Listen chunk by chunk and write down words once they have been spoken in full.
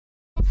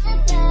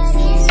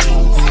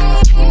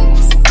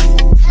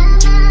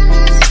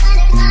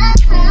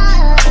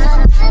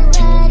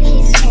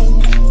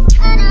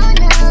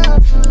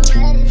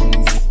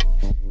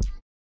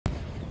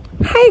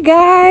Hi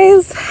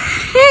guys,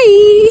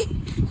 hi.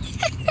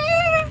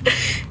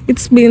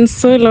 It's been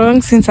so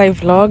long since I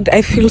vlogged.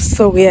 I feel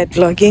so weird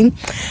vlogging,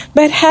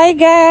 but hi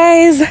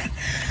guys,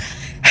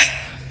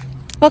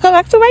 welcome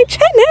back to my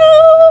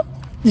channel,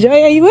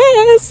 Joya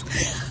US.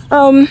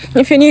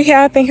 If you're new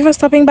here, thank you for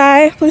stopping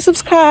by. Please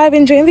subscribe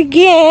and join the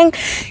gang.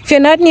 If you're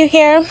not new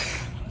here,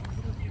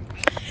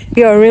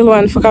 you're a real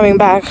one for coming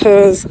back,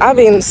 because I've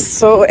been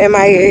so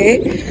MIA,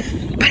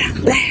 but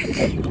I'm back.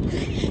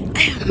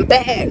 I'm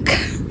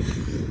back.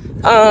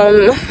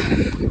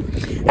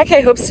 Okay,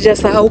 I hope it's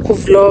just a Hauku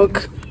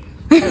vlog.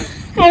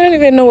 I don't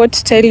even know what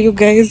to tell you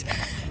guys.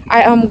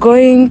 I'm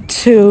going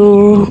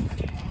for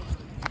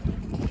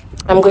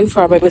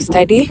a Bible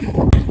study.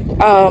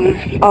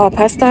 Our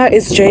pastor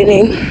is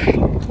joining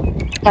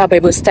our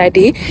Bible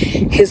study.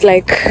 He's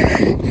like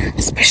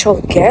a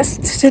special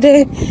guest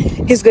today.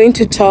 He's going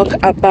to talk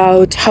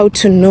about how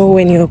to know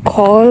when you're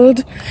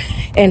called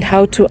and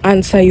how to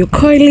answer your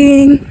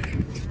calling.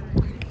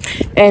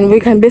 And we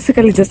can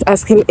basically just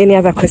ask him any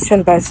other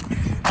question, but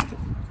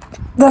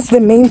that's the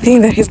main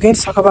thing that he's going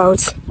to talk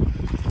about.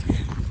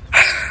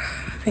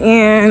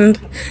 And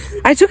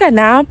I took a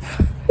nap.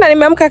 Like I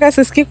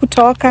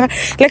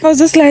was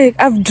just like,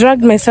 I've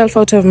dragged myself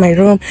out of my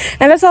room.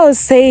 And that's what I was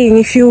saying.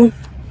 If you've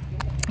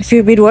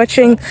been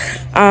watching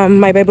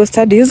my Bible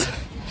studies,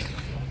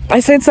 I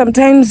said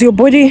sometimes your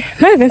body,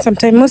 not even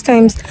sometimes, most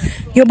times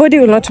your body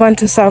will not want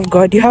to serve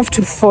God. You have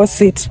to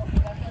force it.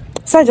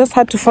 So I just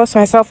had to force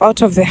myself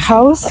out of the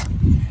house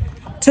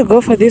to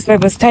go for this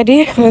Bible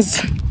study, because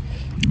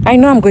I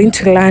know I'm going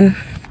to learn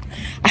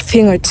a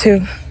thing or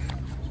two.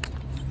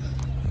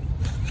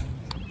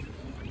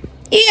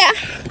 Yeah.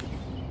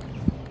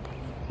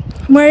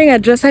 I'm wearing a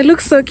dress. I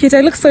look so cute.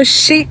 I look so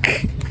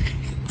chic.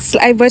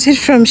 I bought it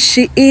from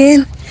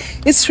Shein.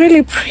 It's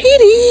really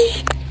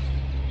pretty.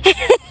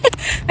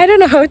 I don't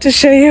know how to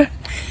show you,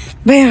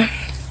 but yeah.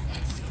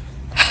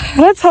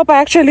 Let's hope I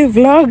actually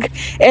vlog,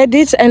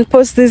 edit, and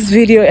post this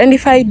video. And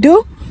if I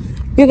do,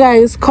 you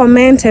guys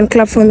comment and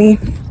clap for me.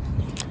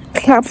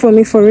 Clap for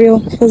me for real,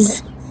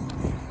 because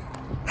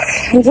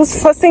I'm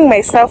just forcing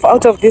myself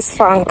out of this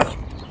funk.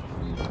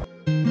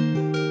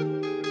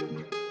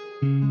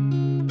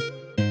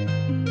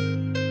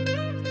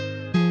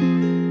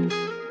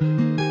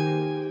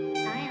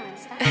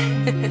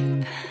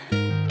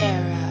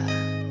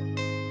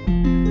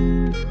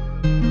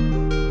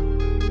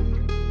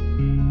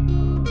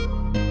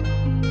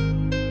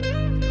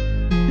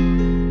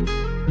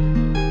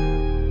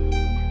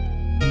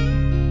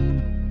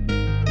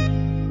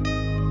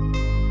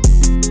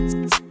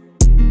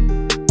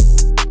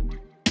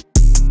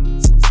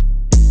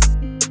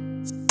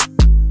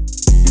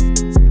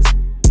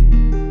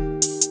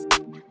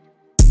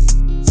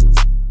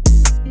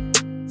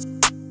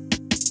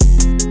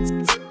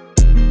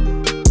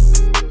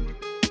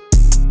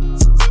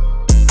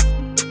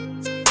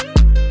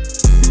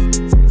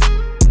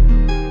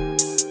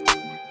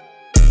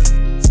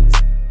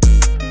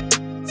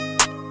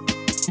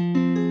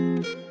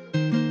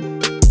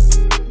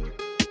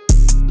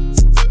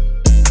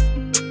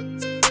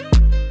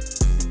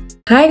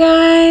 Hi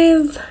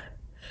guys,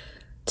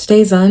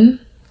 today's on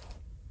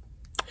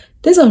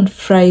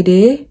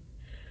Friday.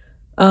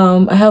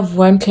 I have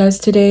one class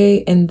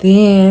today, and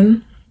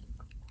then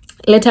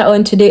later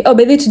on today, by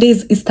the way, today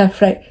is Easter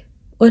Friday.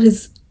 What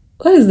is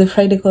the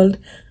Friday called?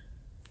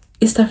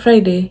 Easter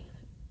Friday.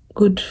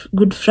 Good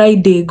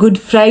Friday.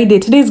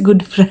 Today is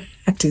Good Friday.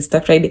 Easter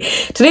Friday.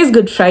 Today is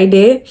Good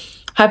Friday.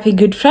 Happy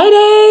Good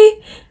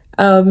Friday.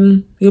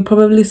 You'll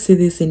probably see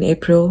this in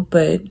April,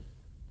 but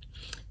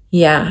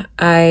yeah,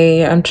 I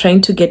am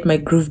trying to get my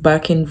groove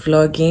back in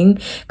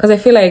vlogging, because I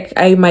feel like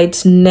I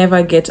might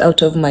never get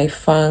out of my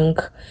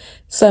funk.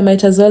 So I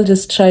might as well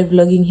just try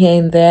vlogging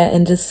here and there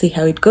and just see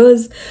how it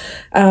goes.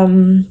 I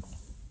don't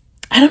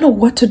know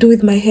what to do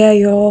with my hair,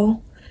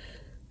 y'all.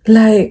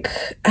 Like,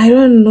 I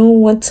don't know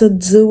what to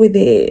do with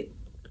it.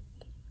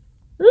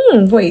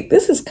 Wait,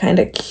 this is kind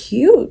of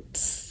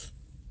cute.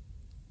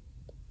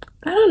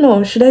 I don't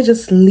know. Should I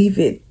just leave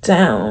it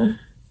down?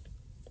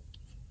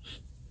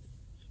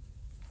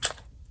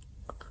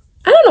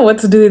 I don't know what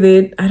to do with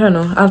it. I don't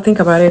know. I'll think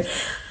about it.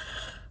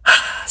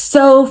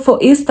 So for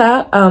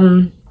Easter,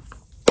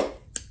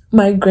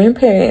 my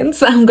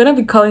grandparents, I'm gonna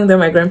be calling them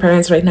my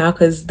grandparents right now,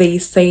 because they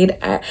said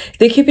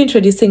they keep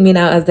introducing me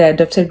now as their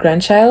adopted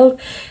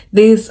grandchild.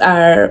 These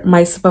are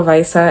my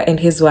supervisor and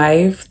his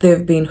wife.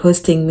 They've been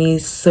hosting me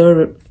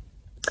so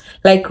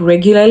like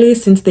regularly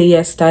since the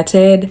year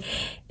started,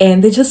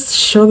 and they just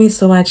show me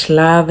so much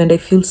love, and I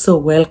feel so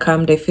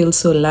welcomed. I feel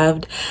so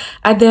loved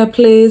at their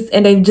place,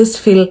 and I just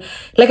feel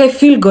like I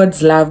feel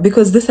God's love,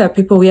 because these are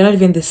people, we are not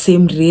even the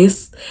same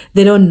race.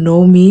 They don't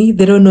know me.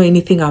 They don't know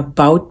anything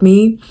about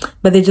me,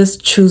 but they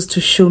just choose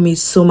to show me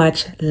so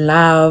much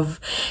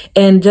love.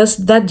 And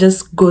that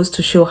just goes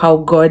to show how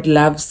God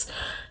loves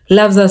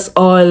us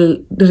all,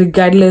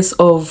 regardless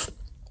of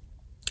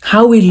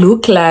how we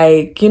look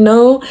like, you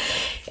know.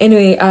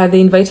 Anyway,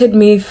 they invited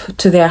me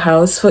to their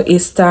house for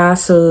Easter,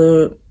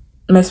 so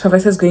my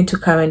supervisor is going to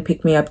come and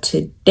pick me up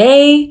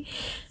today.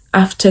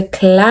 after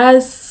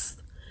class.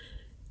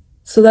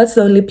 So that's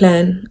the only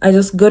plan. I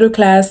just go to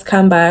class,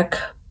 come back,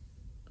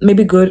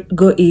 maybe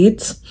go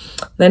eat,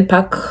 then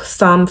pack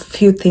some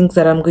few things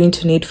that I'm going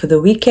to need for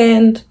the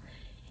weekend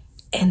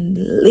and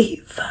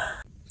leave.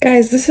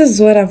 Guys, this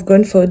is what I've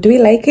gone for. Do we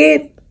like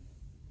it?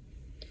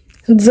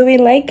 Do we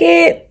like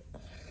it?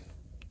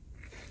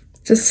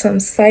 Just some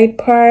side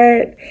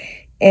part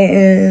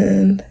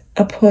and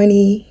a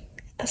pony,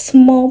 a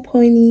small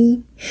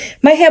pony.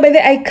 My hair, by the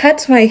way, I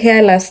cut my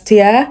hair last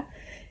year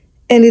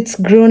and it's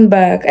grown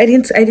back. I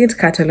didn't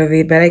cut all of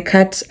it, but I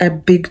cut a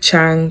big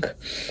chunk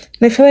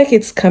and I feel like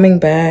it's coming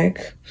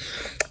back.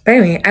 But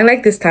anyway, I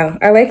like this style.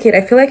 I like it.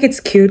 I feel like it's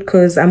cute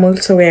because I'm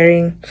also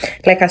wearing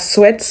like a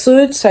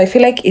sweatsuit, so I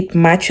feel like it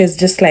matches,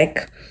 just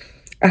like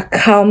a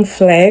calm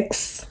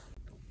flex.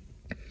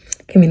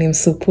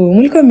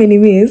 Look how many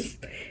miss.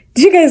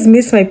 Did you guys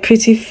miss my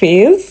pretty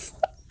face?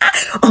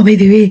 Oh, by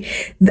the way,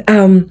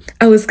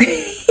 I was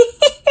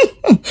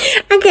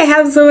I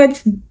have so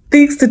much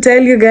things to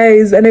tell you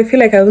guys, and I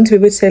feel like I won't be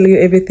able to tell you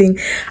everything.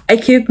 I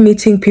keep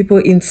meeting people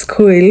in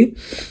school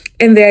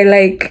and they're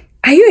like,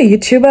 are you a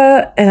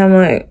YouTuber? And I'm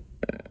like,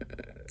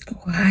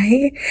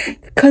 why?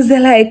 Because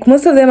they're like,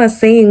 most of them are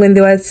saying when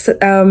they were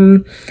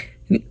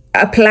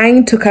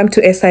applying to come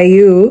to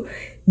SIU,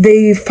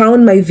 they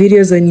found my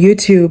videos on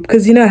YouTube.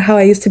 Because you know how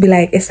I used to be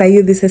like,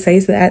 SIU this,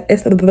 SIU that,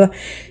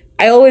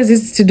 I always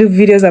used to do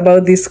videos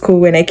about this school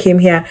when I came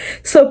here.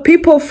 So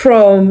people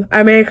from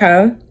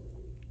America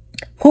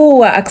who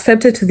were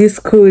accepted to this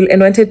school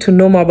and wanted to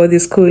know more about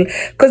this school,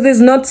 because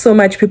there's not so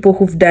much people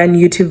who've done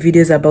YouTube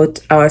videos about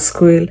our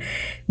school,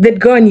 they'd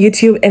go on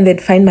YouTube and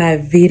they'd find my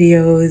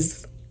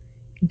videos.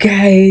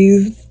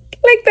 Guys,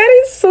 like,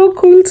 that is so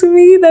cool to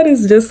me. That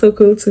is just so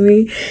cool to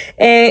me.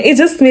 And it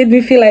just made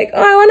me feel like,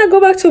 oh, I want to go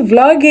back to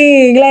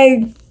vlogging.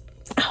 Like,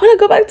 I want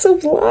to go back to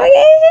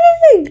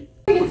vlogging.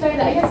 Get started,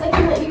 I guess I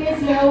can let you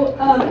guys know,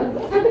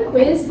 for the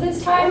quiz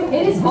this time,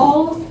 it is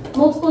all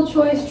multiple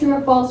choice, true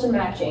or false, or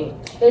matching.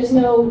 There's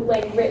no,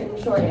 like,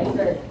 written short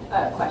answer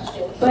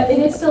question, but it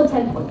is still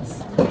 10 points.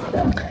 So,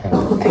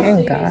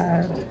 Thank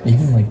God.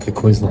 Even like the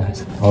quiz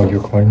last. Oh,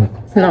 you're recording it?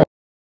 No.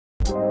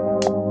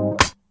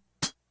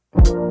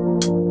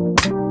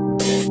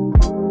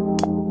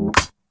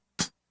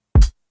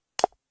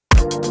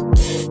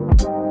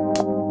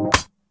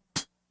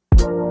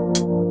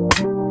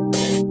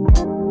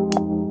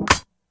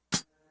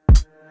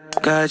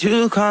 God,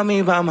 you call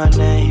me by my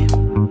name.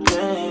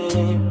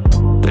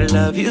 The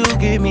love you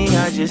give me,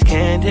 I just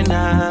can't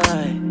deny.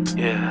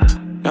 Yeah.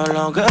 No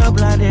longer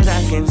blinded,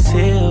 I can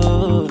see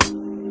you.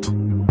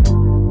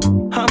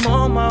 I'm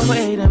on my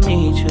way to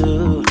meet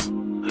you.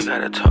 We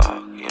gotta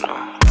talk, you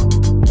know.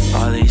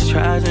 All these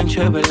trials and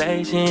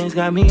tribulations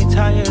got me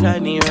tired, I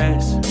need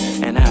rest.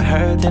 And I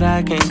heard that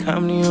I can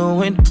come to you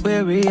when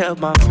weary of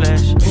my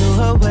flesh.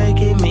 You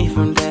awaken me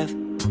from death,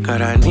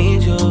 God, I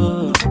need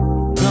you.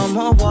 No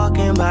more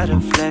walking by the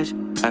flesh,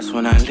 that's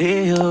when I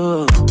leave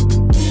you.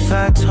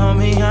 God told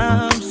me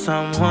I'm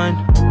someone,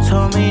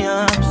 told me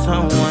I'm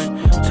someone,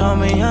 told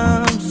me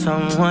I'm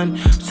someone,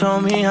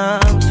 told me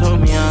I'm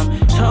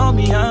someone, told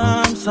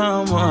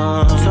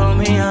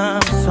me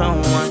I'm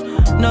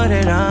someone, know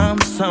that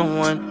I'm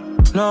someone,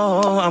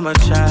 no, I'm a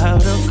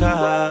child of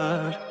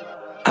God.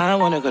 I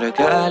wanna go to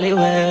Godly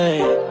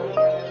way,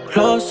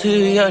 close to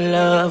your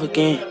love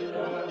again.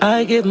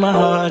 I give my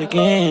heart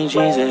again,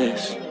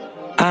 Jesus.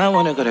 I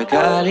wanna go to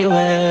Godly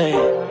way,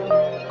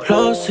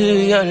 close to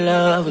your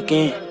love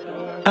again.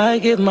 I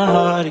give my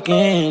heart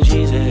again,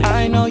 Jesus.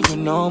 I know you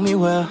know me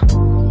well.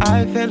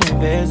 I feel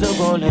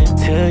invisible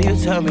until you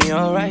tell me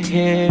you're right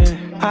here.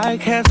 I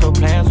cancel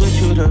plans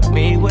with you to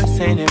meet with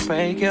sin and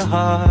break your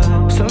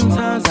heart.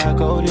 Sometimes I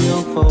go to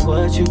you for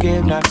what you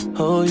give, not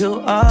who you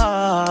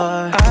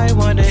are. I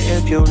wonder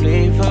if you'll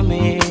leave for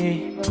me.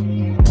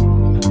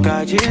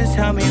 God, just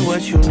tell me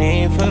what you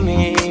need from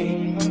me.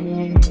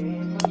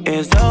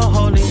 Is the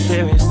Holy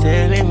Spirit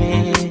still in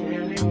me?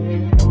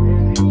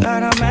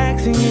 God, I'm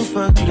asking you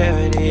for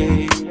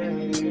clarity,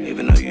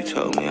 even though you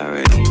told me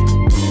already.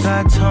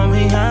 God told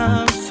me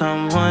I'm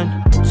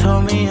someone,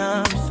 told me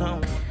I'm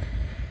someone.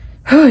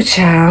 Oh,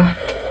 child.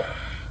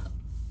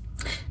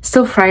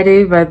 Still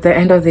Friday, but the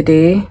end of the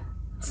day.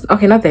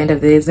 Okay, not the end of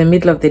the day, it's the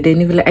middle of the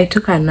day. I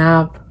took a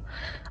nap.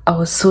 I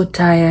was so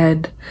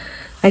tired.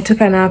 I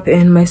took a nap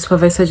and my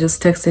supervisor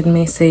just texted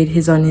me, said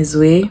he's on his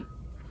way.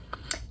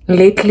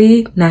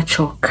 Lately,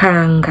 nacho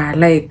kanga,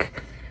 like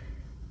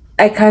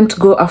I can't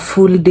go a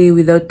full day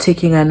without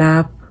taking a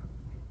nap.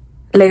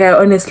 Like, I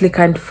honestly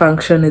can't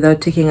function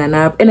without taking a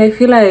nap, and I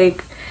feel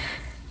like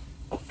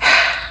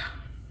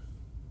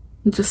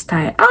I'm just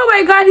tired. Oh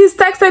my God, he's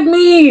texted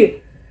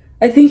me.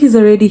 I think he's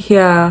already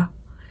here.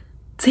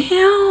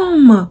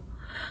 Damn.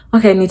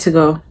 Okay, I need to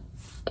go.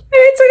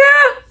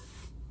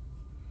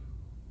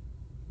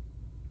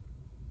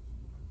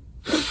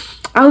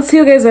 I'll see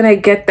you guys when I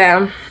get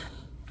there.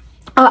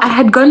 Oh, I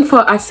had gone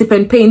for a sip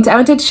and paint. I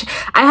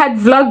had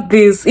vlogged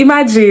this.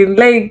 Imagine,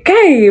 like,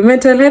 hey,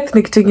 mental health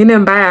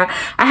niktingine mbaya.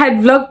 I had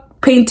vlogged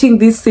painting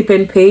this sip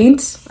and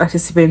paint,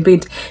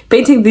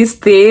 painting this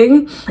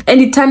thing,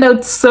 and it turned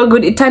out so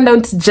good. It turned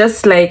out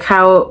just like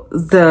how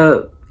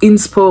the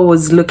inspo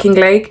was looking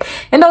like,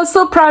 and I was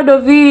so proud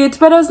of it,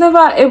 but I was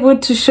never able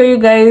to show you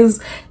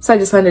guys, so I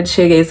just wanted to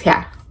show you guys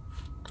here.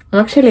 I'm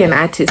actually an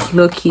artist,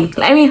 low-key.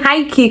 I mean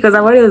high-key, because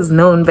I've always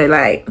known, but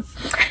like,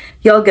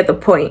 y'all get the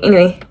point.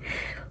 Anyway,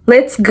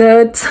 let's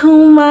go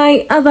to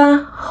my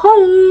other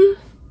home.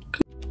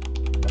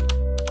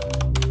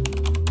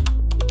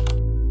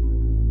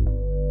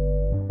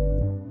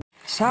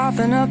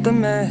 Soften up the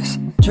mess,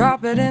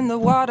 drop it in the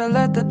water,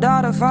 let the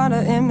daughter find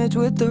her image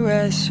with the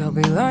rest. She'll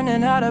be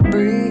learning how to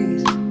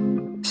breathe,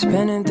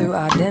 spinning through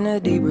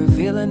identity,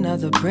 reveal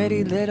another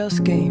pretty little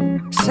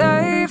scheme.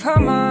 Save her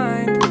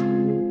mind,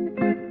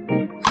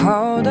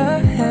 hold her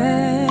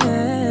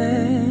hand,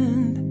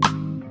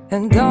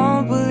 and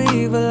don't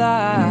believe a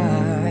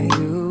lie,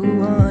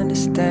 you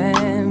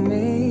understand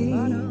me.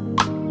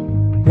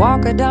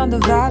 Walk her down the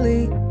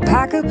valley,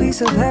 pack a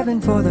piece of heaven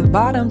for the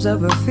bottoms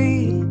of her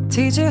feet.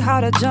 Teach her how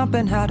to jump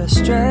and how to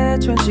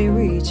stretch when she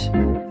reach,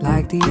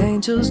 like the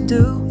angels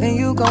do, and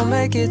you gon'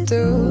 make it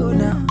through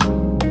now.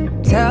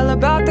 Tell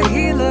about the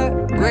healer,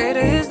 greater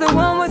is the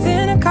one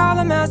within and call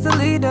him as the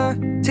leader.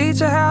 Teach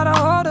her how to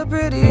hold a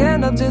pretty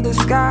hand up to the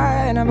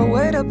sky, and never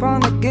wait upon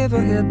the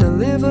giver, he'll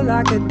deliver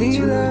like a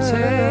dealer. To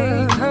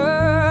take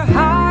her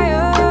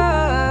higher,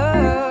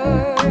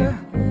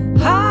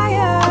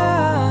 higher,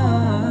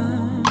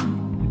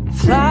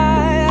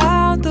 fly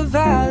out the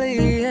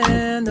valley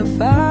and the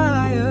fire.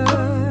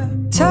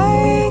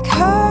 Take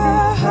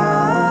her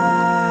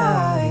higher,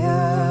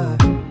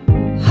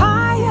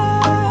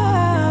 higher,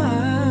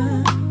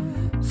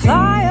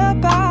 fly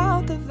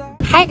about the valley.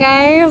 Hi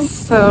guys,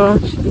 so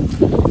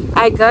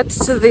I got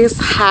to this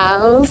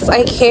house.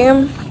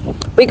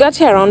 We got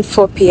here around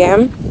 4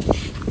 p.m.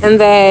 and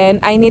then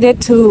I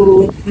needed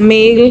to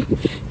mail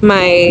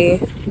my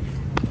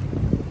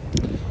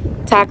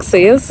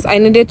taxes. I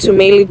needed to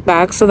mail it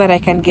back so that I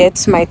can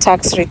get my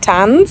tax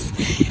returns.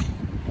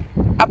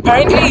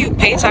 Apparently you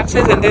pay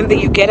taxes and then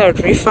you get a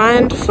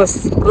refund for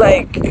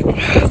like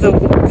the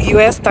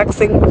US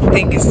taxing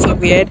thing is so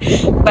weird,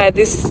 but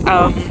this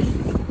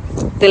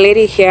the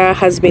lady here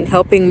has been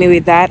helping me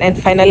with that, and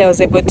finally I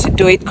was able to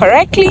do it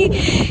correctly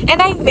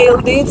and I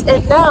mailed it.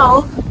 And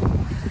now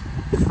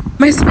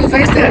my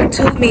supervisor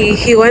told me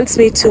he wants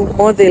me to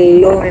mow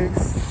the lawn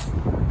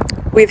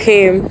with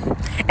him,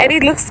 and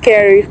it looks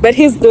scary, but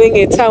he's doing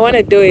it, so I want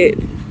to do it.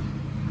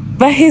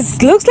 But he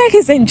looks like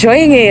he's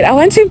enjoying it. I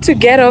want him to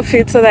get off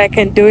it so that I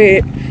can do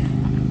it.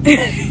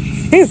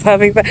 He's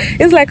having fun.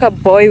 He's like a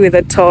boy with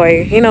a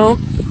toy, you know.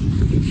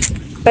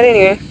 But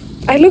anyway,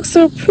 I look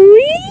so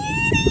pretty.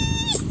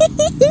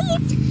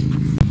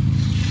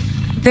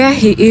 There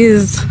he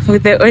is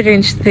with the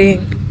orange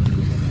thing.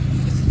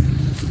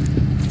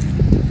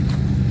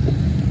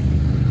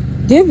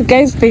 Do you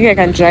guys think I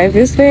can drive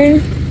this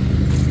thing?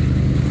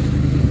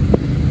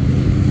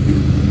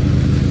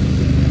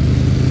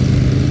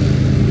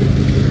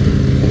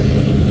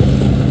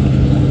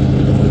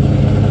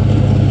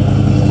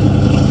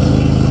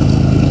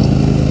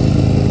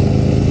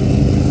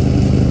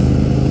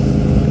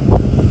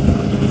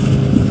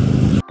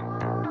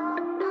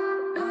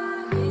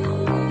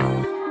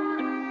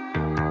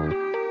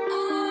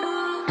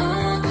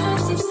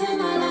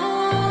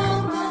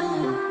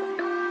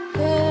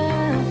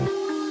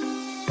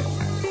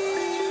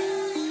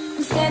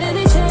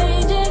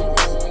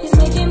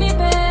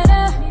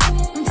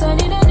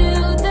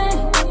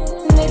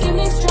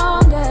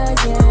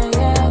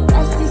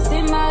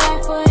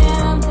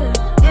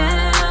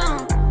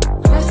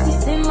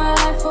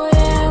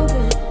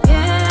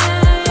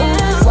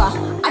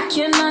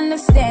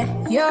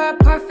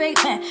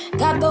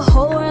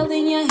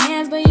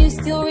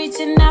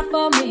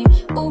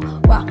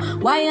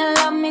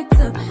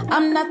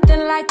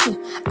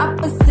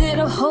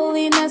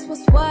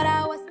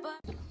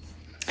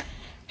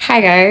 Hi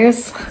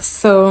guys,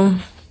 so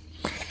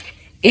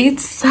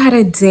it's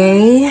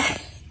Saturday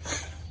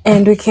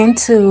and we came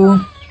to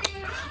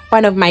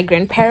one of my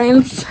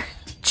grandparents'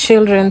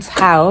 children's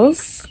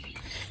house.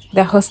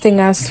 They're hosting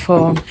us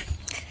for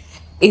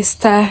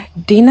Easter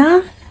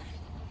dinner.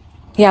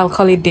 Yeah, I'll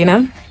call it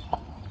dinner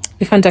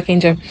if I'm talking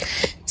to.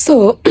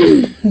 So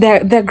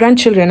their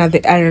grandchildren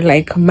are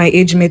like my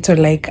age mates, or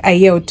like a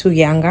year or two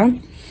younger.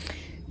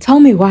 Tell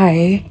me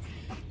why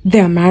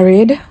they're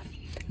married,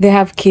 they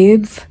have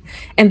kids,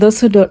 and those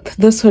who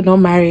are not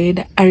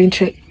married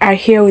are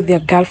here with their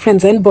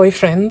girlfriends and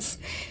boyfriends.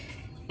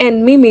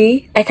 And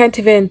Mimi, I can't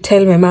even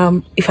tell my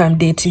mom if I'm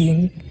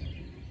dating.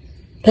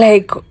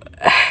 Like,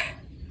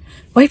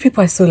 white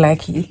people are so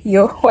lucky.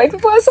 Yo, white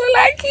people are so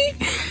lucky.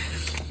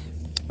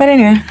 But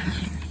anyway,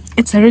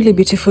 it's a really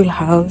beautiful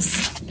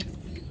house.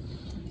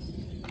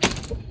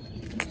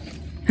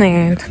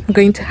 And I'm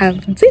going to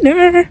have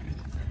dinner.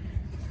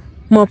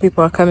 More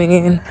people are coming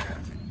in.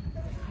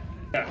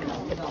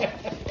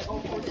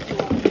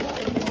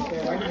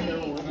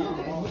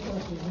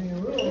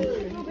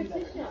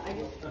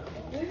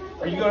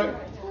 Are you going to,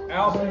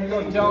 Allison, are you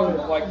going to tell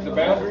them, like, the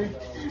boundary?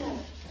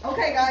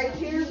 Okay, guys,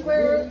 here's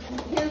where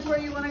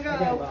you want to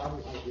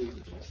go.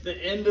 The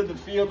end of the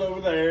field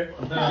over there.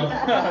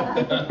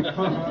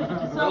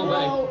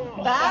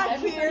 So back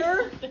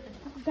here,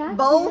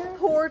 both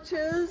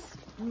porches,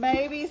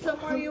 maybe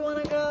somewhere you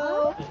want to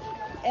go.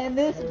 And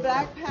this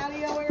back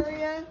patio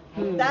area,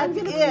 that's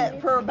it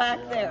for back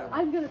there.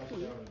 I'm gonna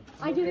pee.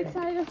 I get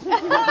excited.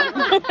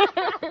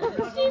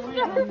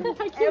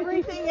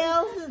 Everything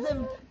else is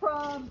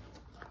from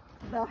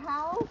the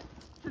house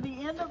to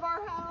the end of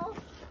our house,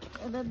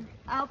 and then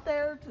out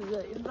there to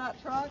the end of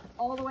that truck,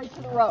 all the way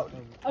to the road.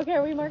 Okay,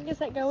 are we marking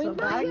this at going? So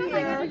back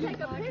here. Take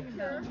a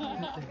picture.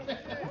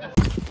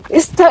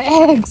 It's the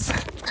eggs.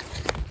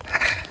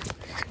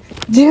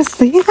 Do you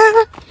see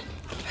that?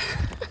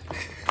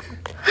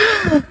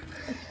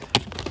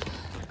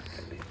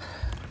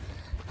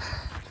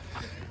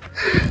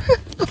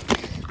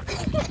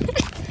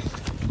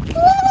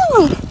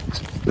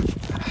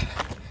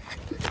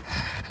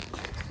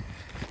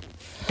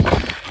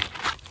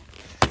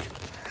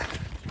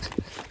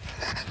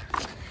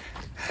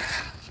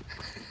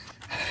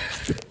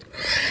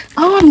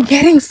 Oh, I'm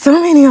getting so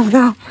many of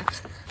them.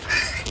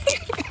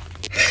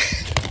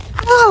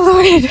 Oh,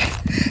 Lord.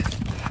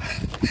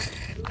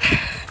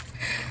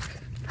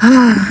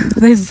 Ah,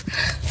 there's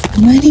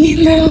money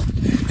in there.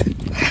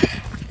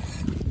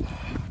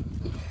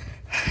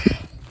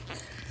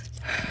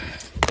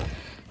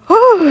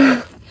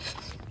 Oh.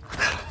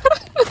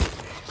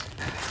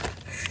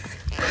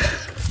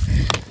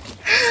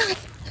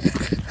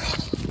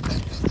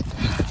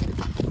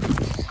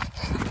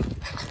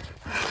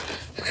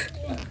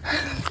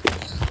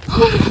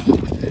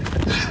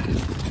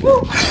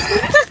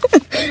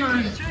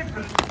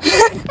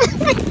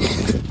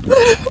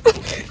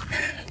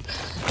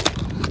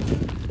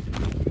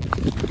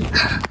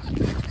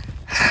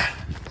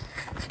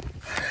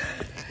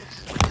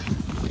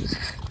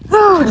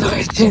 Oh,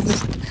 Lord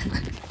Jesus.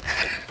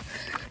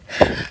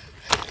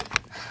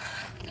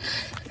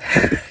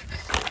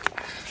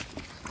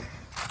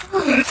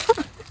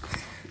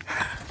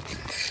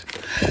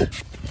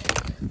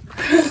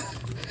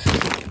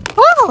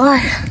 Oh,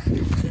 Lord.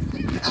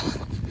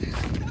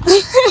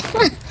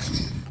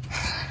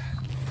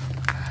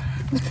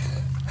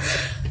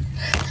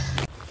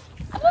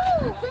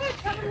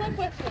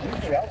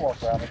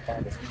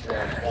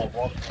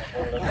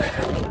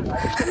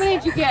 How many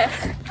did you get?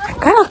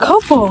 Got a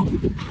couple.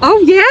 Oh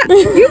yeah,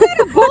 you got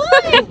a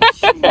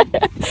bunch.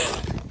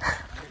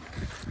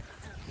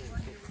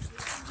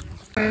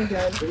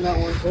 Isn't that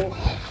one cool?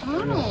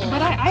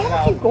 But I have a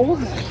few gold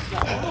ones.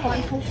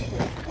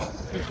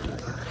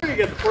 You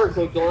get the first,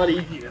 so it's a lot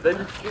easier.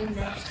 Then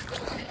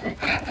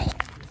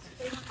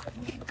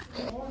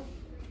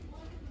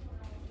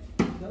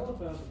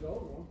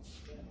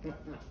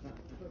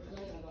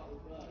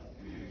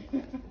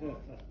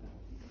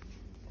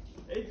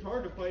it's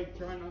hard to fight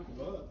trying not to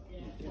bug.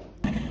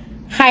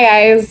 Hi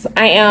guys,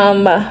 I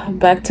am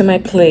back to my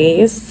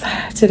place.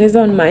 Today's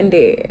on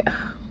Monday.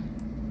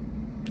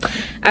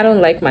 I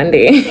don't like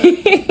Monday.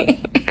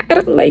 I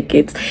don't like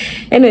it.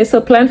 Anyway,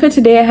 so plan for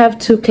today, I have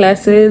 2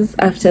 classes.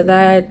 After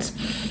that,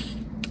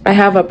 I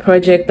have a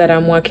project that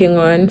I'm working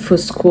on for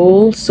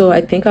school. So I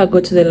think I'll go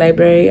to the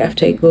library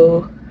after I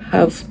go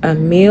have a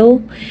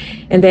meal.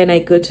 And then I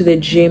go to the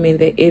gym in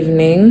the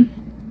evening.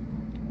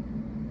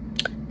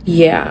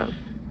 Yeah,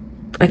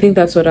 I think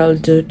that's what I'll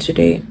do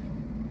today.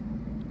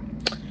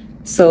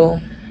 So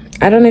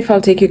I don't know if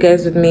I'll take you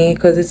guys with me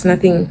because it's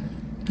nothing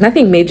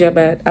major,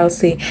 but I'll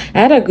see. I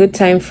had a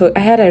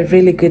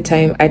really good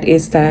time at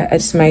Easter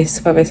at my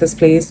supervisor's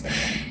place,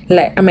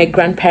 like at my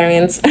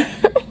grandparents.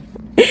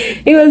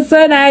 It was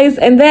so nice.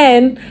 And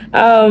then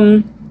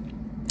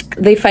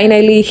he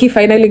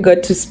finally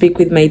got to speak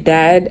with my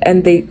dad,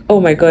 and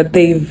oh my god,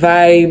 they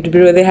vibed,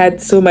 bro. They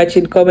had so much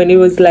in common. It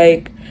was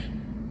like,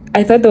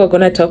 I thought they were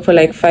gonna talk for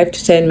like 5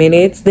 to 10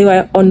 minutes. They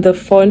were on the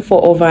phone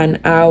for over an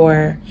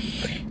hour.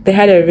 They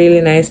had a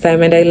really nice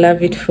time, and I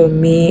love it for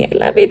me. It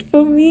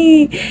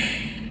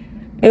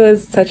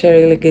was such a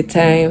really good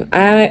time.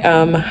 I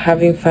am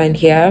having fun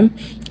here.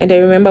 And I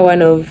remember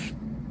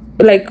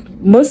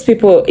most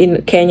people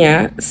in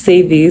Kenya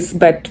say this,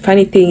 but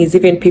funny thing is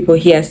even people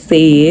here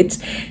say it,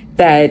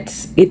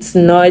 that it's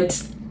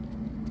not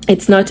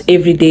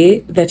every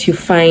day that you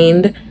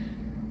find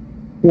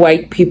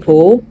white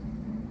people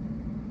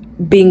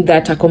being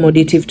that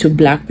accommodative to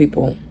black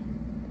people.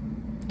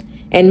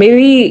 And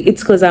maybe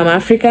it's because I'm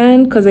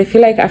African, because I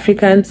feel like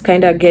Africans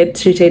kind of get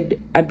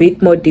treated a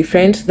bit more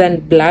different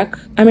than black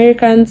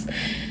Americans.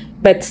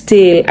 But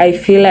still, I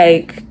feel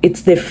like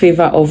it's the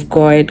favor of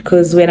God,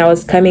 because when I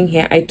was coming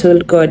here, I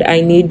told God,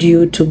 I need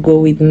you to go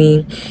with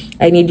me.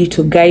 I need you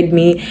to guide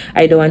me.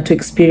 I don't want to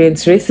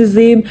experience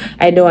racism.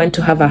 I don't want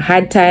to have a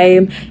hard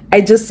time.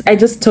 I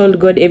just told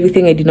God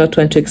everything I did not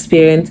want to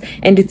experience.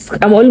 And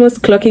I'm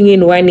almost clocking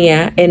in 1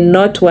 year, and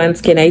not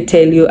once can I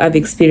tell you I've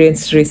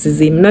experienced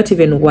racism. Not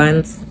even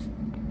once.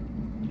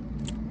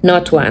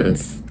 Not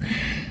once.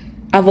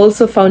 I've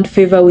also found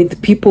favor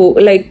with people.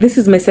 Like, this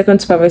is my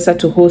second supervisor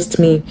to host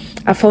me.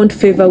 I found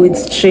favor with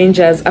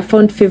strangers. I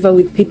found favor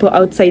with people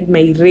outside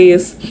my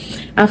race.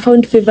 I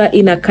found favor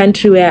in a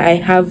country where I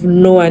have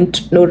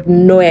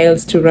nowhere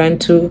else to run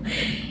to.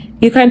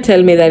 You can't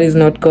tell me that is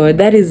not God.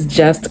 That is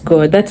just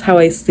God. That's how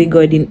I see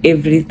God in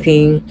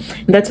everything.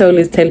 That's how I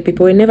always tell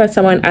people. Whenever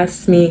someone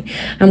asks me,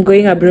 I'm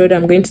going abroad,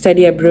 I'm going to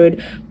study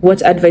abroad,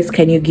 what advice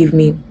can you give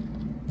me?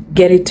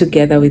 Get it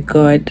together with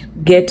God.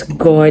 Get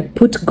God.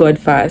 Put God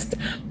first.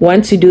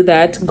 Once you do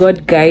that,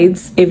 God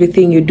guides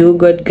everything you do.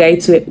 God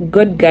guides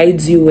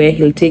you where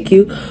He'll take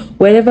you.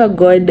 Wherever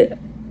God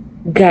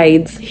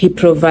guides, He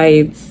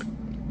provides.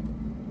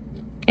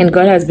 And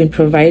God has been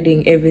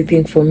providing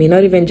everything for me.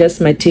 Not even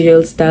just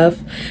material stuff,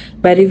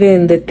 but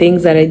even the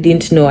things that I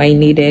didn't know I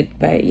needed.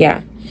 But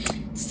yeah.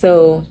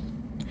 So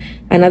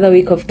another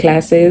week of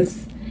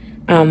classes.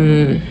 I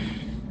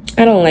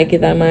don't like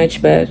it that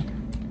much, but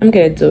I'm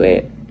gonna do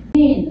it.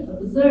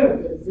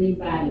 Observe the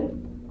value.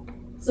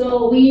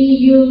 So we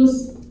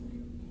use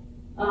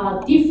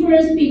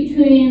difference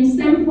between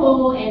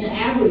sample and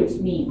average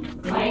mean,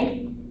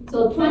 right?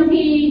 So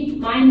 20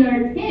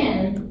 minus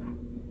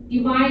 10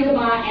 divided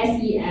by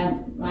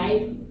SEM,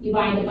 right?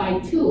 Divided by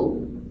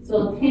 2.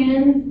 So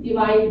 10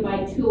 divided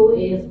by 2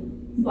 is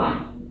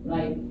 5,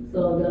 right?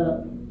 So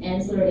the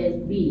answer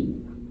is B.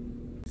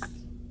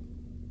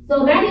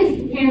 So that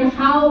is kind of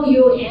how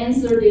you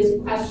answer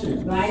this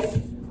question, right?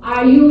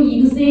 Are you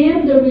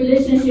examine the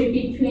relationship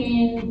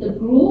between the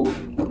group?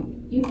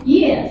 If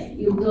yes,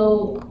 you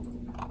go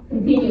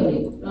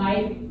continually,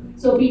 right?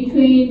 So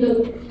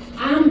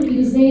I'm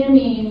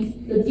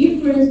examining the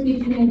difference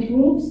between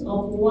groups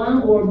of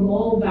one or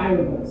more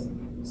variables.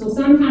 So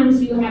sometimes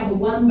you have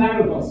one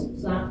variable,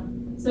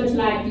 such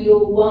like you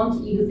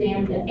want to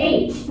examine the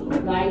age,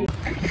 right?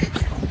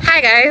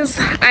 Hi guys,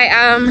 I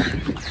am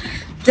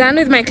done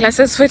with my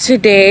classes for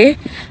today,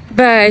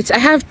 but I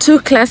have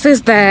 2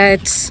 classes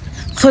that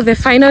for the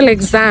final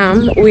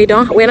exam, we're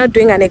not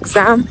doing an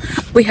exam.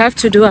 We have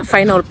to do a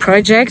final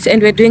project,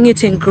 and we're doing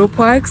it in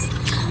groups.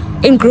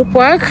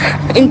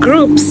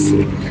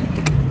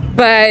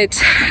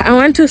 But I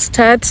want to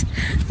start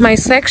my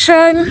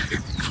section,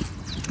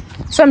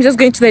 so I'm just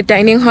going to the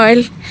dining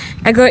hall.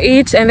 I go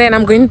eat, and then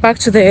I'm going back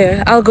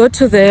to I'll go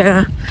to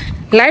the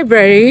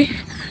library.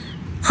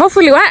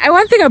 Hopefully,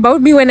 one thing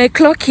about me, when I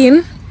clock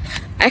in,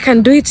 I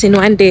can do it in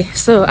one day.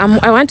 So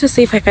I want to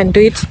see if I can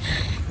do it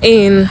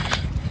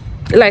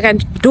I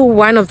do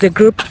one of the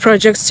group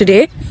projects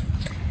today,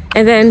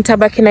 and then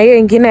tabakinayo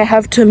ingine I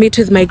have to meet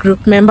with my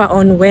group member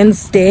on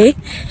Wednesday,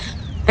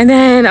 and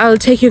then I'll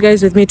take you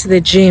guys with me to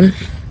the gym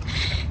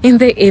in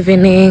the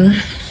evening.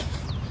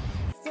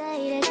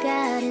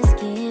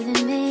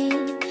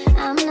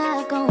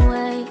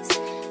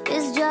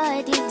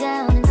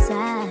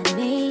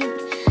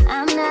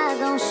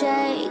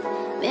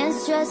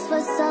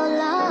 For so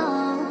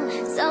long,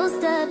 so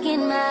stuck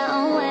in my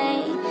own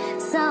way,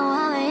 so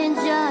I'ma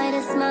enjoy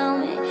this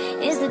moment.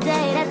 It's the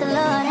day that the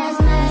Lord has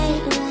made.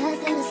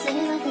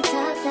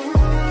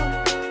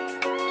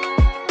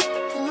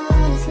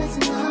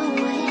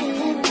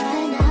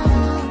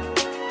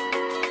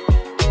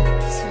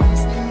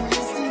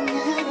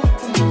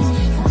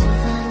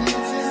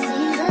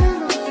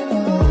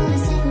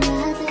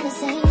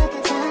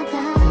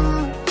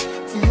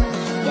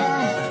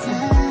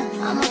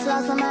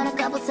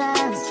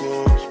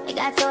 It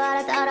got so hot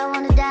I thought I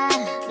wanna die.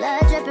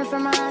 Blood dripping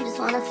from my arm, just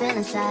wanna feel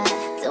inside.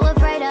 Too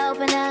afraid to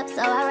open up,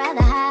 so I'd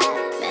rather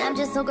hide. Man, I'm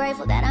just so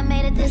grateful that I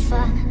made it this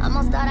far.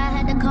 Almost thought I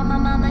had to call my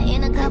mama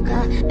in a cop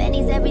car.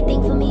 Benny's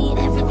everything for me and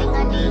everything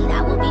I need.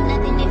 I would be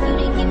nothing if you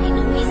didn't give me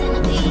no reason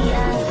to be.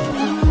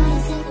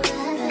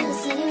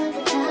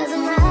 Cause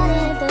I'm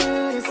riding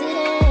through the city.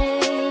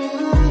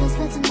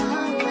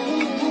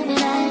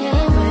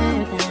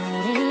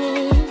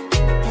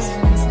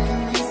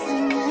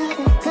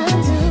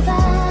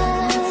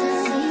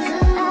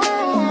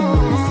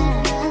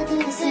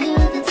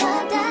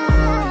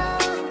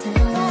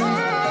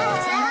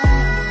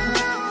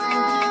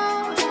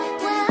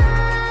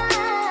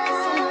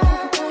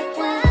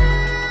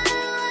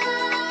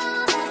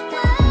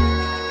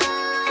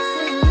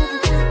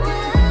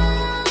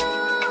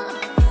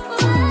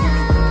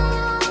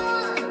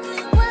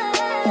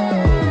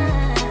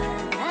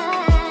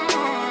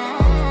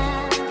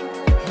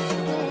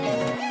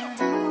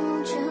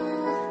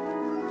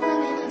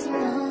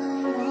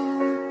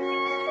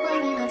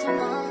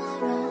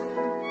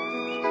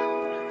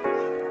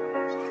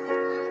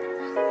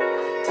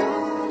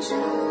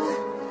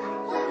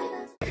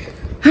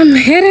 I'm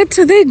headed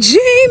to the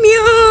gym,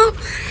 y'all.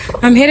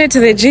 I'm headed to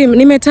the gym.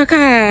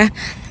 Nimetoka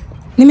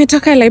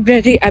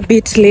library a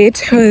bit late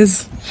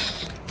because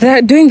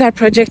doing that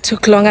project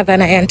took longer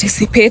than I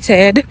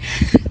anticipated.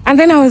 And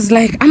then I was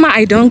like, Ama,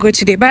 I don't go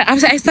today. But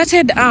after I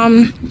started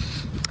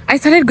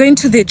going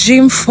to the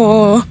gym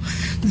for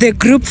the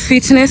group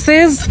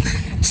fitnesses.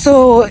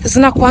 So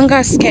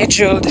zinakuanga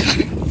scheduled.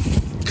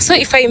 So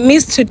if I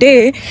miss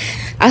today,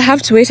 I'll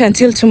have to wait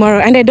until tomorrow,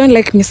 and I don't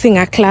like missing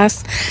a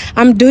class.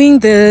 I'm doing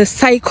the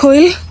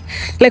cycle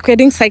like we're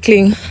doing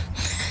cycling.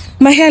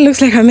 My hair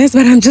looks like a mess,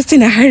 but I'm just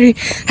in a hurry.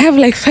 I have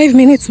like 5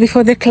 minutes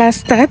before the class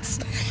starts.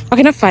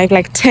 Okay, not 5,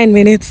 like 10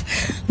 minutes.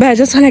 But I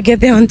just want to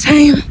get there on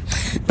time.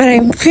 But I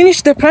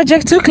finished the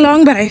project, took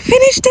long, but I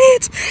finished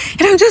it.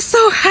 And I'm just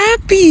so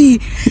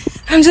happy.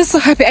 I'm just so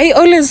happy. I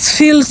always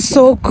feel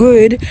so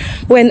good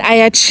when I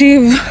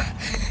achieve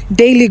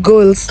daily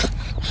goals.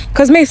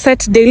 Because I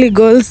set daily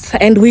goals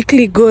and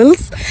weekly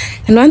goals.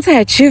 And once I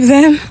achieve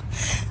them,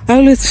 I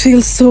always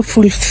feel so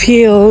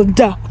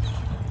fulfilled.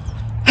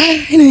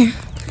 Anyway.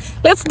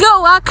 Let's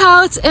go work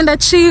out and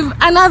achieve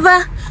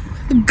another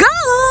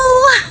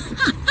goal.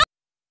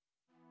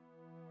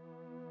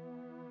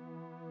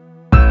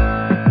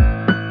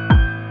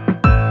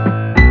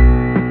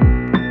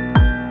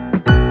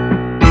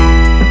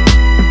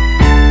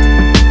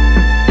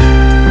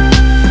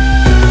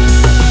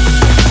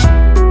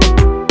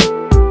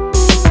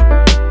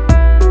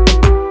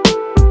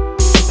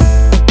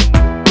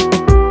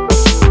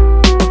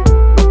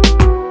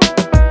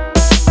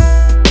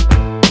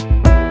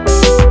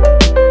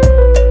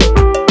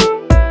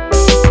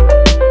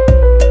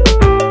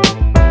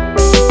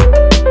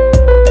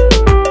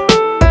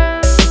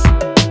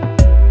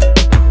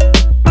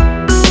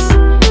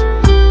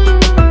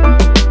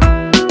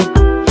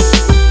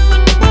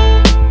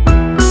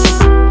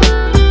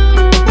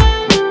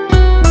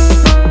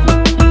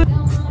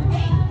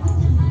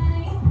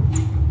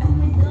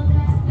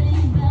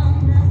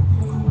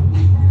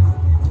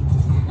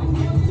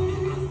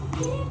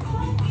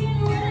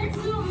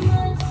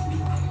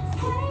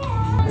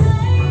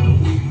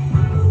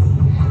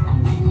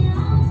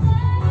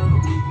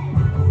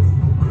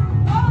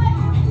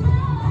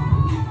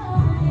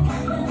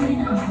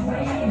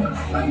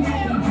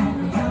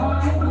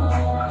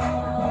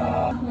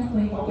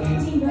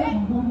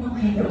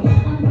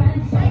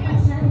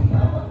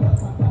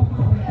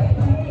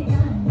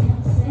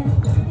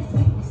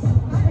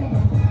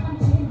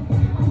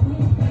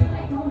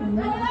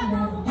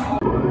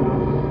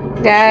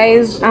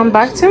 Guys, I'm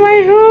back to my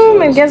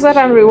room, and guess what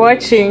I'm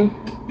rewatching?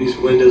 These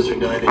windows are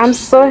dining. I'm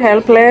so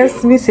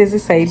helpless. Mrs.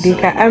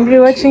 Saidika. I'm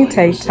rewatching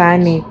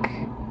Titanic.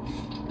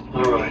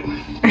 Alright.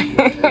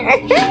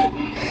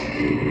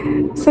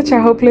 Such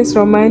a hopeless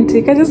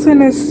romantic. I just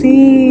wanna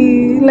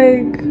see,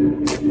 like,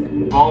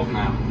 Involved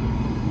now.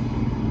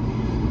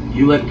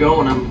 You let go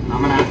and I'm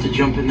gonna have to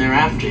jump in there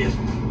after you.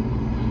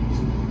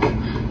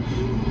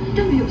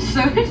 Don't be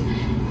absurd.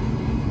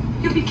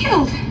 You'll be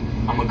killed.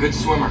 I'm a good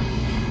swimmer.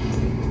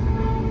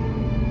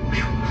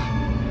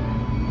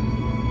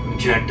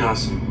 Jack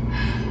Dawson.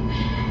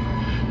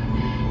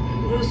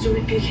 Rose to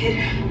big hitter.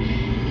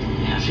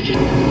 Yeah, forget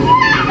it.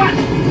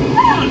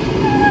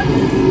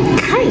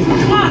 Hey,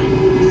 come on.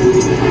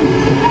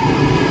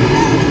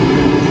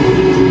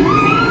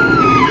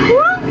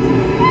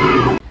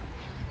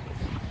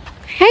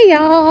 hey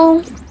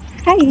y'all.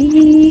 Hi.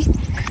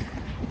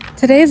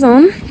 Today's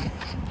on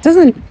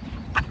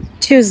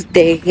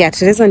Tuesday. Yeah,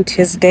 today's on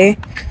Tuesday.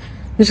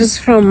 Just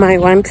from my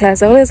one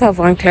class. I always have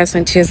one class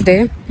on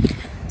Tuesday.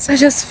 So I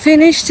just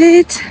finished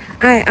it.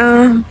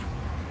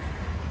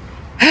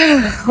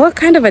 What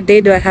kind of a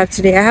day do I have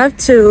today? I have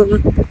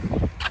to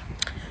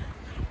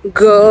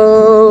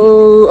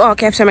go. Oh,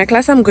 okay, after my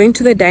class, I'm going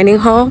to the dining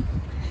hall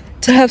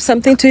to have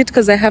something to eat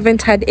because I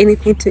haven't had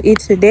anything to eat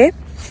today.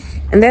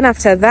 And then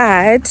after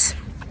that,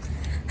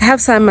 I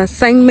have some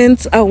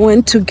assignments I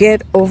want to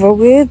get over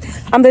with.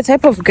 I'm the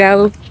type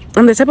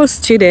of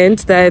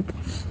student that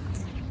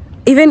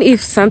even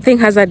if something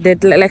has a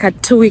deadline, like a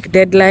 2-week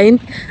deadline,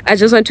 I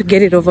just want to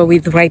get it over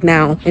with right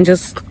now and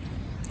just,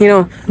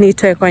 need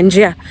to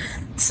kwanjia.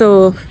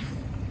 So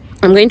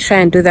I'm going to try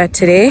and do that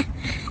today.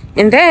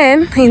 And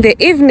then in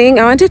the evening,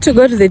 I wanted to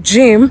go to the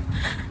gym,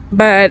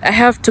 but I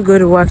have to go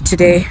to work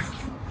today.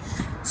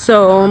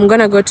 So I'm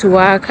gonna go to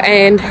work,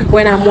 and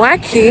when I'm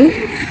working,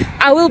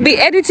 I will be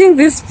editing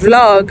this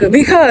vlog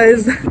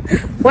because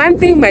one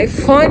thing my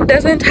phone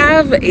doesn't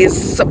have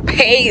is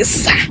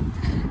space.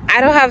 I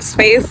don't have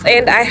space,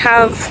 and I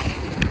have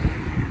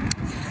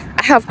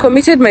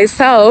committed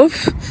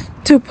myself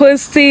to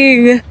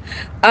posting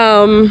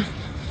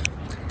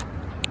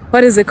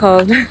what is it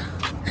called?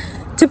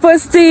 To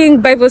posting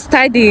Bible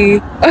study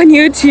on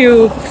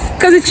YouTube,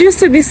 because it used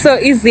to be so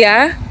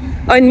easier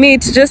on me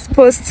to just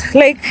post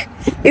like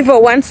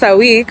even once a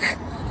week.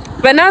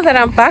 But now that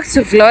I'm back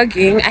to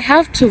vlogging, I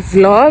have to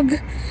vlog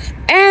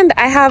and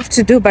I have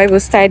to do Bible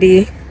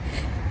study.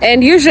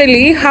 And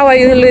usually how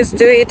I always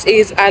do it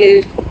is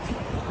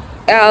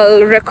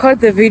I'll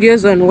record the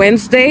videos on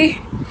Wednesday,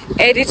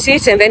 edit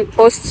it, and then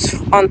post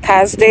on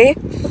Thursday.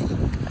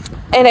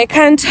 And I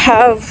can't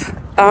have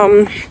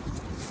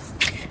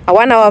a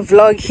 1 hour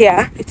vlog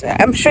here.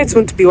 I'm sure it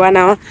won't be 1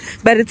 hour,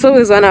 but it's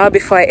always 1 hour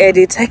before I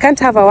edit. I can't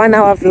have a 1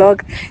 hour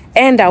vlog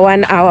and a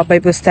 1 hour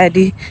Bible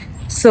study.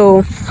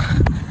 So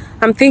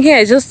I'm thinking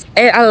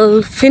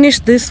I'll finish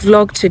this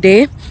vlog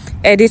today,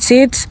 edit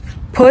it,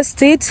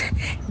 post it,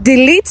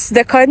 delete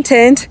the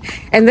content,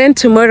 and then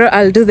tomorrow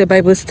I'll do the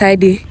Bible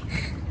study.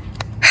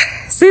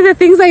 See the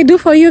things I do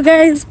for you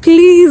guys,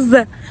 please.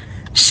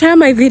 share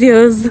my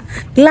videos,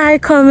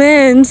 like,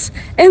 comment,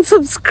 and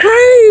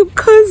subscribe,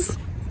 because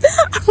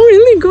I'm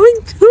really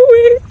going through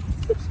it.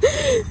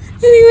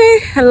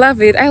 Anyway, I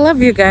love it. I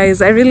love you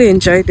guys. I really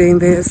enjoy doing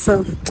this.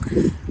 So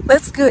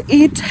let's go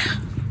eat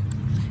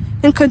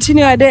and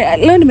continue our day.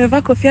 Leo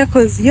nimevaa kofia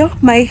because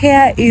my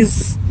hair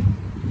is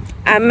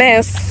a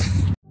mess.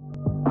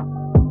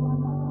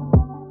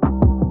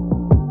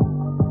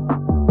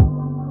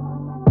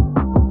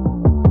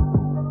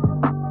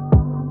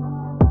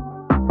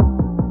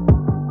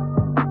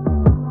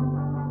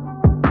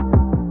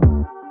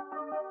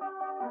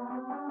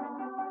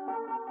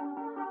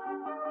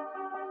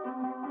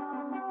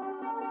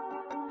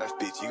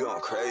 You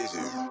going crazy.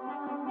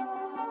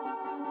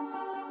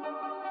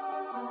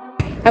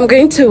 I'm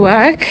going to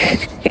work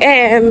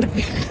and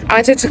I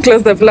wanted to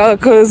close the vlog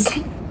because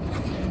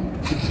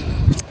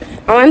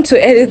I want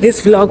to edit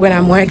this vlog when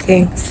I'm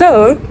working.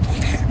 So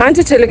I want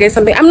to tell you guys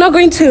something. I'm not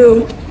going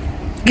to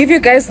give you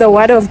guys the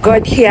word of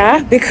God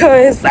here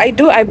because I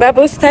do a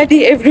Bible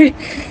study every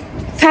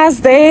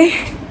Thursday,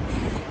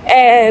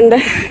 and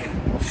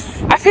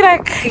I feel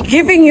like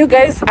giving you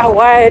guys a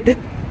word,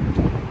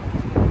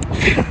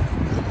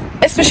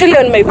 especially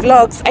on my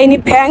vlogs, I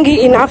need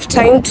enough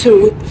time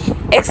to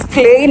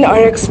explain or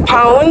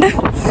expound.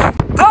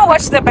 Go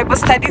watch the Bible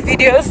study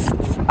videos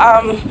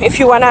if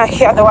you want to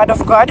hear the word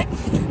of God.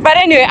 But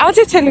anyway, I want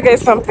to tell you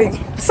guys something.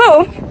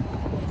 So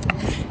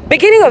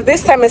beginning of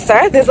this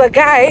semester, there's a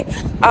guy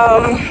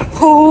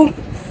who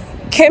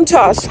came to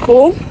our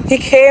school. He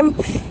came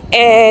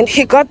and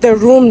he got the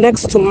room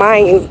next to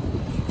mine.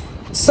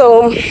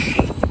 So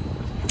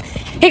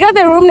he got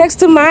the room next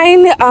to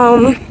mine.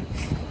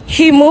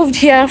 He moved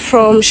here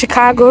from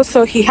Chicago,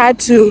 so he had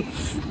to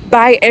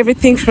buy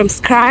everything from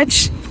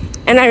scratch.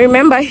 And I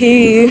remember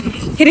he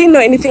didn't know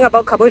anything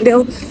about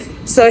Carbondale,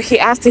 so he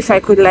asked if I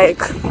could like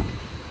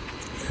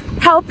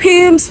help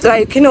him,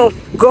 like, you know,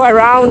 go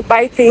around,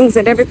 buy things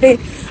and everything.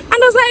 And I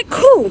was like,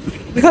 cool,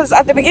 because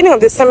at the beginning of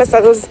the semester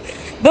there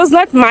was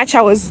not much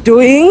I was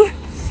doing,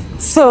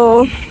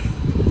 so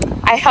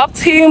I helped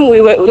him. We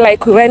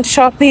went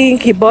shopping.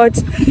 He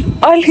bought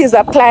all his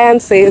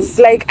appliances.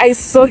 Like, I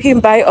saw him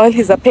buy all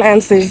his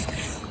appliances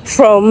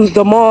from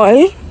the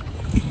mall.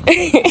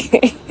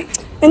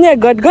 And yeah,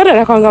 God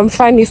anakuanga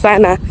mfani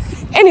sana.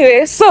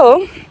 Anyway,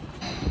 so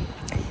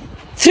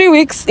 3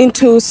 weeks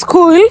into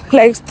school,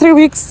 like 3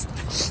 weeks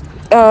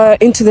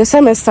into the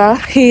semester,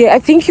 I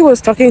think he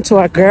was talking to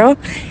a girl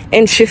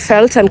and she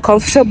felt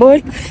uncomfortable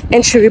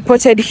and she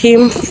reported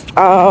him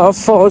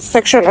for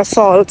sexual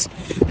assault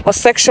or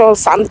sexual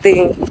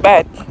something.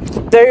 But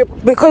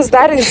because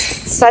that is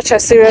such a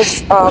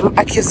serious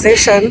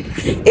accusation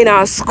in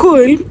our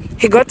school,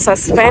 he got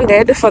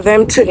suspended for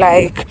them to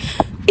like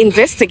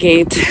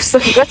investigate. So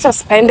he got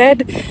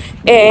suspended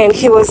and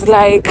he was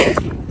like,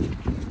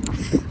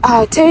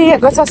 Terry, I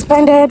got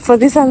suspended for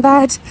this and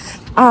that.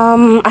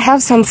 I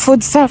have some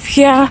food stuff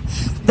here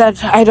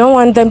that I don't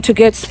want them to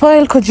get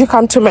spoiled. Could you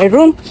come to my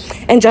room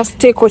and just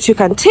take what you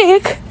can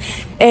take?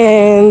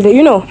 And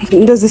you know,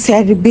 does this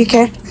say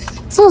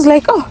so I was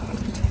like, oh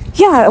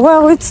yeah,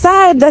 well, it's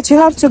sad that you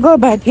have to go,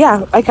 but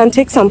yeah, I can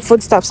take some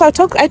food stuff. So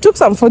I took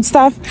some food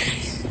stuff,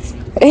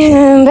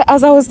 and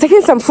as I was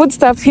taking some food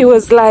stuff, he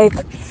was like,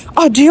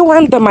 oh, do you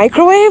want the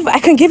microwave? I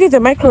can give you the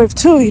microwave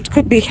too, it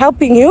could be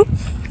helping you.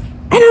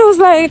 And I was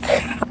like,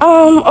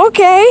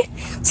 okay.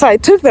 So I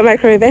took the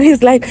microwave and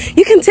he's like,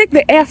 you can take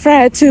the air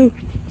fryer too.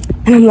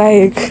 And I'm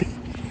like,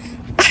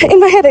 in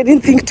my head I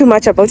didn't think too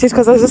much about it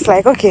because I was just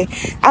like, okay,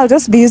 I'll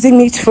just be using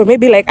it for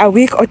maybe like a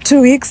week or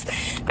 2 weeks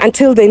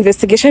until the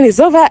investigation is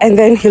over, and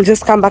then he'll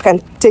just come back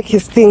and take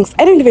his things.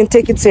 I didn't even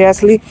take it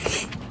seriously.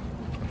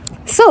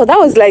 So that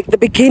was like the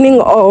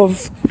beginning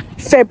of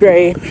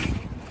February.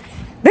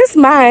 This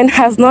man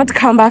has not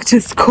come back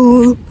to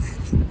school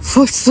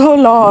for so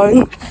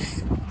long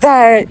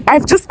that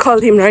I've just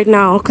called him right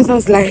now because I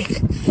was like,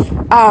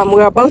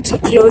 we're about to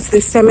close,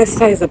 this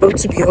semester is about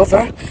to be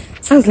over.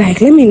 So I was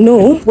like, let me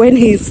know when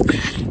he's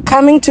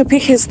coming to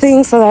pick his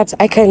things so that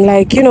I can,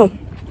 like, you know,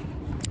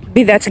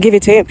 be there to give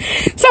it to him.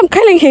 So I'm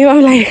calling him,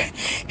 I'm like,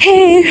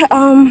 hey,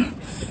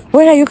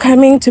 when are you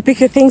coming to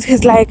pick your things?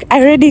 He's like,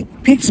 I already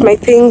picked my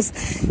things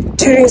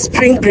during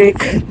spring break.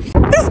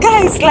 This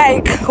guy is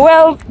like,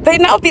 well, they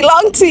now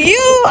belong to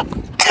you.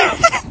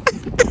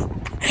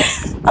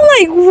 I'm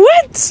like,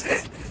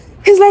 what?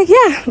 He's like,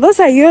 yeah, those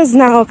are yours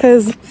now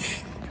because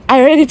I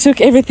already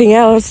took everything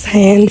else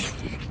and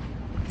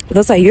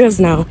those are yours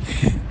now.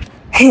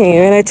 Hey,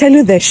 when I tell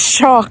you the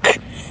shock,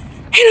 and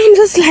I'm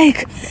just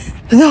like,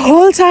 the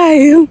whole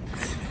time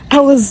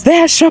I was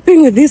there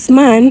shopping with this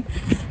man,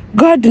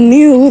 God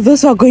knew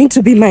those were going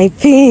to be my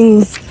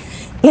things.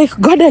 Like,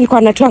 God alikuwa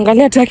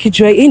anatuangalia tu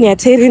akijua hii ni ya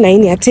Terry na hii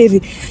ni ya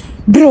Terry.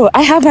 Bro,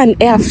 I have an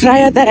air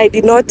fryer that I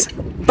did not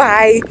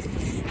buy.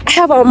 I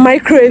have a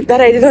microwave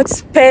that I did not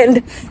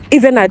spend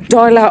even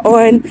 $1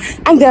 on,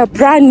 and they're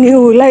brand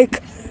new.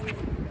 Like,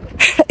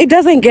 it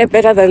doesn't get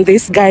better than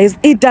this, guys.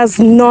 It does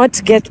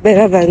not get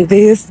better than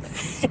this.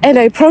 And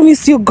I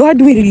promise you,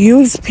 God will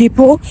use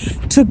people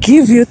to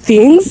give you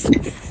things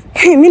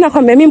Mimi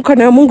nakwambia mimi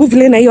mkono wa Mungu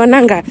vile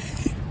naionanga.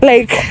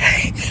 Like,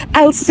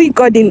 I'll see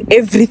God in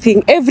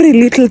everything, every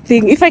little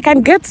thing. If I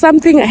can get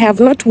something I have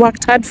not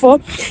worked hard for,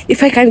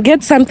 if I can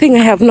get something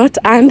I have not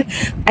earned,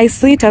 I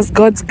see it as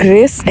God's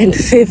grace and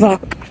favor.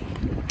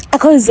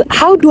 Because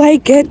how do I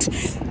get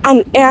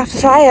an air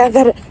fryer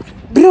that,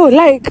 bro,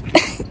 like,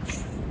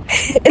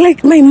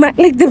 like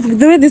like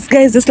the way this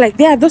guy is just like,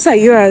 yeah, those are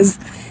yours.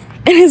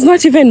 And he's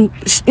not even,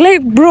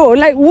 like, bro,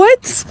 like,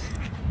 what?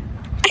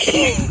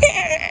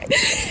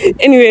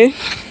 Anyway,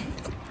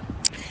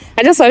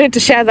 I just wanted to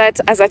share that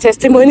as a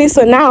testimony.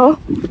 So now,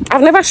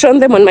 I've never shown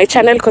them on my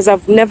channel because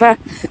I've never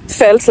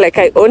felt like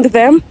I owned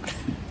them.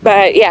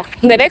 But yeah,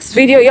 in the next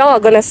video, y'all are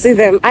gonna see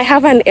them. I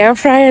have an air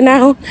fryer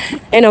now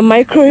and a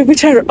microwave,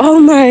 which are all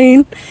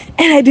mine.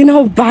 And I did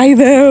not buy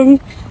them.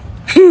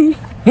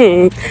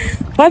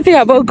 One thing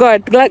about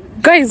God, like,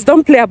 guys,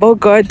 don't play about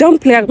God. Don't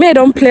play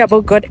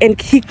about God,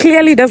 and he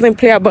clearly doesn't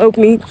play about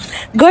me.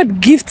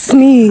 God gifts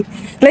me.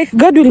 Like,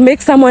 God will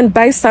make someone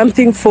buy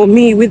something for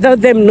me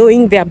without them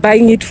knowing they're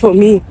buying it for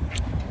me.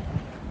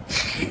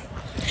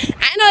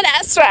 I know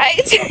that's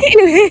right.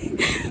 Anyway,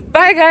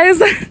 bye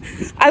guys.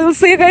 I will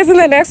see you guys in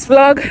the next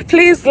vlog.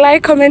 Please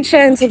like, comment,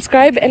 share, and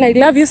subscribe. And I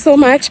love you so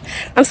much.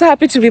 I'm so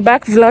happy to be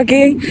back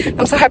vlogging.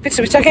 I'm so happy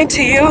to be talking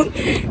to you.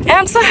 And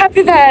I'm so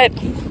happy that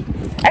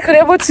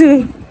I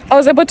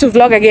was able to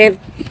vlog again.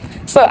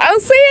 So I'll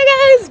see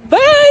you guys.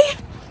 Bye.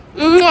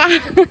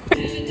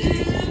 Mwah.